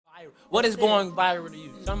What is going viral to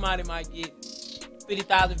you? Somebody might get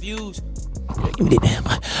 50,000 views. Give me that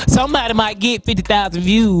damn. Somebody might get 50,000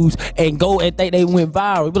 views and go and think they went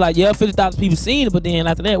viral. Be like, yeah, 50,000 people seen it, but then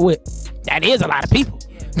after that, what? That is a lot of people.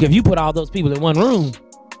 If you put all those people in one room,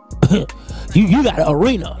 you got an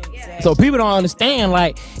arena. So people don't understand,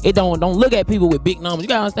 like, it don't look at people with big numbers. You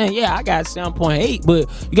gotta understand, yeah, I got 7.8, but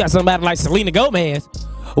you got somebody like Selena Gomez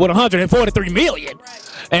with 143 million.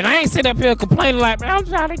 And I ain't sitting up here complaining like, man,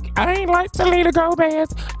 I ain't like Selena Gomez.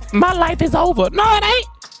 My life is over. No, it ain't.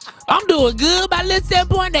 I'm doing good by little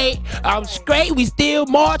 7.8. I'm straight. We still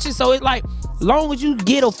marching. So it's like, as long as you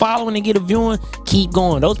get a following and get a viewing, keep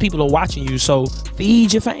going. Those people are watching you, so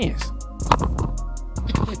feed your fans.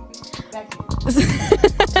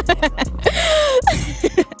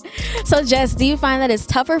 So Jess, do you find that it's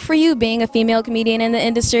tougher for you being a female comedian in the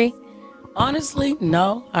industry? Honestly,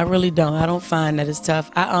 no, I really don't. I don't find that it's tough.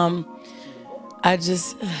 I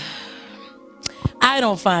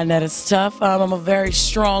don't find that it's tough. I'm a very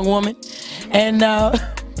strong woman, and I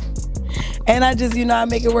just, I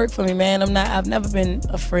make it work for me, man. I've never been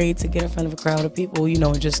afraid to get in front of a crowd of people,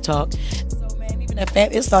 and just talk. So, man, even at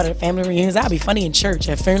it started at family reunions. I'd be funny in church,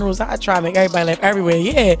 at funerals. I try to make everybody laugh everywhere.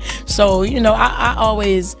 Yeah. So, I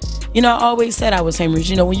always, I always said I was Hamish.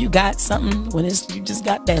 When you got something, you just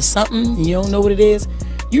got that something, and you don't know what it is,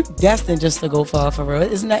 you destined just to go far for real.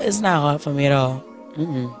 It's not hard for me at all.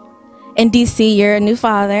 In DC, you're a new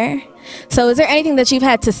father. So is there anything that you've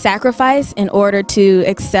had to sacrifice in order to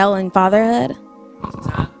excel in fatherhood?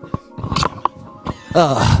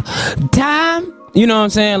 Time. You know what I'm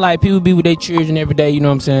saying? Like, people be with their children every day, you know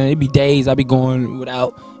what I'm saying? It be days I be going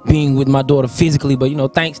without being with my daughter physically, but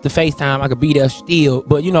thanks to FaceTime, I could be there still.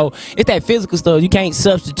 But it's that physical stuff. You can't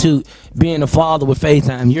substitute being a father with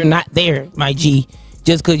FaceTime. You're not there, my G.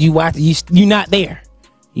 Just because you watch it, you're not there.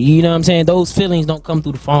 You know what I'm saying? Those feelings don't come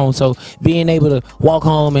through the phone. So being able to walk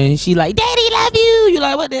home and she like, Daddy, love you. You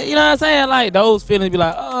like, what the, you know what I'm saying? Like, those feelings be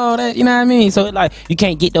like, oh, that, you know what I mean? So it's like, you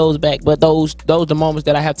can't get those back. But those the moments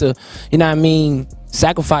that I have to, you know what I mean,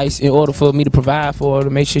 sacrifice in order for me to provide for her, to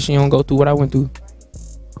make sure she don't go through what I went through.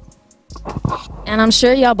 And I'm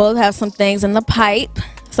sure y'all both have some things in the pipe.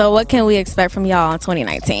 So what can we expect from y'all in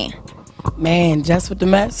 2019? Man, Jess with the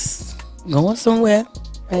mess. Going somewhere.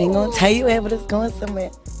 I ain't gonna tell you where, but it's going somewhere.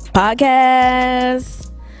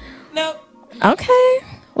 Podcast. Nope. Okay.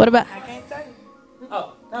 What about? I can't tell you.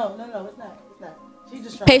 Oh, no, it's not. It's not. She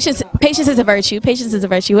just trying Patience. Patience is a virtue. Patience is a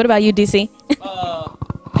virtue. What about you, DC?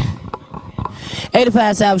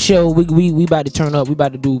 85 South Show, we about to turn up. We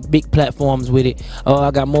about to do big platforms with it.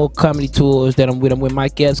 I got more comedy tours that I'm with. I'm with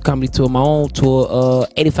Mike Epps comedy tour, my own tour,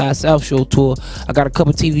 85 South Show tour. I got a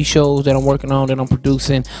couple TV shows that I'm working on, that I'm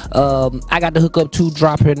producing. I got the Hook Up 2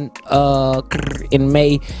 dropping in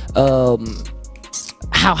May.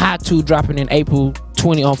 How High 2 dropping in April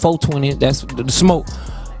 20 on 420. That's the smoke.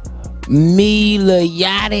 Me, Lil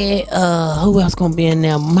Yachty, who else gonna be in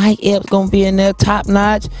there? Mike Epps gonna be in there. Top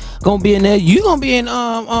Notch gonna be in there. You gonna be in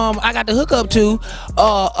I got the Hook Up too.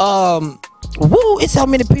 Woo, it's so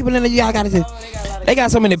many people in there. Y'all gotta see. They got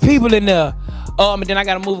so many people in there. And then I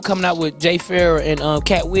got a movie coming out with Jay Farrah and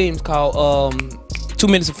Cat Williams called 2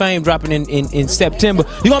 Minutes of Fame, dropping in September.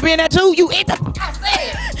 You gonna be in that too? You in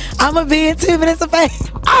I'm gonna be in 2 Minutes of Fame.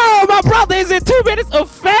 Oh, my brother is in 2 Minutes of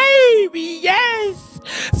Fame. Yes.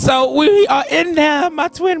 So we are in there, my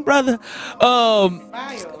twin brother.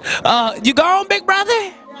 You gone, big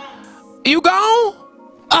brother? You gone?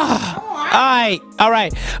 All right.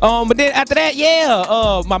 But then after that,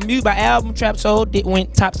 yeah, my album Trap Soul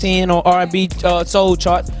went top 10 on R&B soul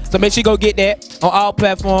charts. So make sure you go get that on all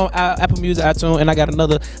platforms, Apple Music, iTunes, and I got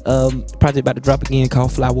another project about to drop again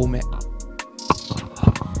called Fly Womack.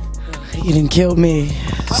 You done killed me.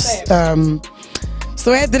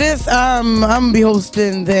 So after this, I'm gonna be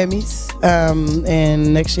hosting the Emmys,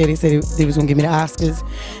 and next year they said they was gonna give me the Oscars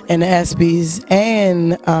and the ESPYs,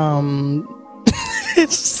 and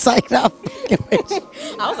it's just like, no,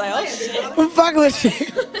 I was like, oh shit. I'm fucking with you.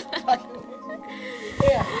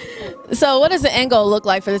 Yeah. So what does the end goal look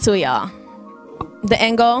like for the two of y'all? The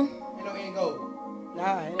end goal? Ain't no end goal.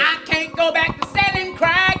 Nah, I can't go back to selling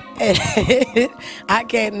crack. I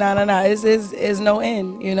can't. No. It's no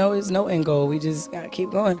end. It's no end goal. We just gotta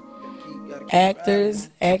keep going. Actors,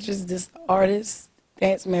 actresses, artists,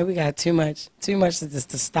 dance, man. We got too much just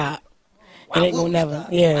to stop. It ain't gonna never.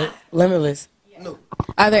 Yeah, limitless. No.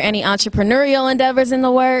 Are there any entrepreneurial endeavors in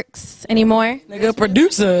the works anymore? Nigga,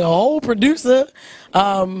 producer, a whole producer.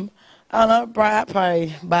 I don't know.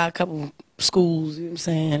 Probably buy a couple schools. You know what I'm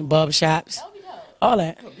saying? Barber shops. All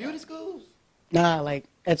that. Beauty schools? Nah, like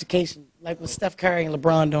education. like what Steph Curry and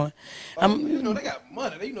LeBron doing. You know they got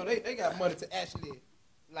money. You know they got money to actually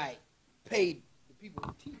like pay the people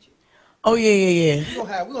who teach it. Oh yeah.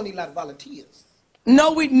 We gonna need a lot of volunteers.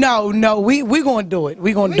 No, we gonna do it.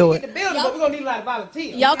 We gonna do Get it. the building, but we gonna need a lot of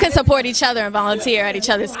volunteers. Y'all can support each other and volunteer at each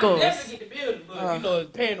other's schools. Definitely get the building, but you know,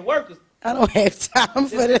 paying the workers. I don't have time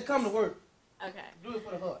for Just this. come to work. Okay. Do it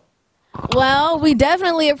for the heart. Well, we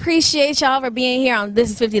definitely appreciate y'all for being here on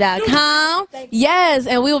thisis50.com. Yes,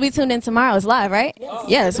 and we will be tuned in tomorrow. It's live, right?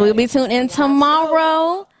 Yes, we will be tuned in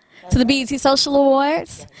tomorrow to the BET Social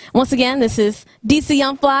Awards. Once again, this is DC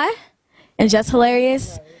Young Fly and Jess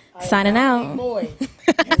Hilarious signing out. Boy,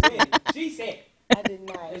 She said. I did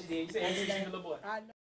not. She said, you said, little boy.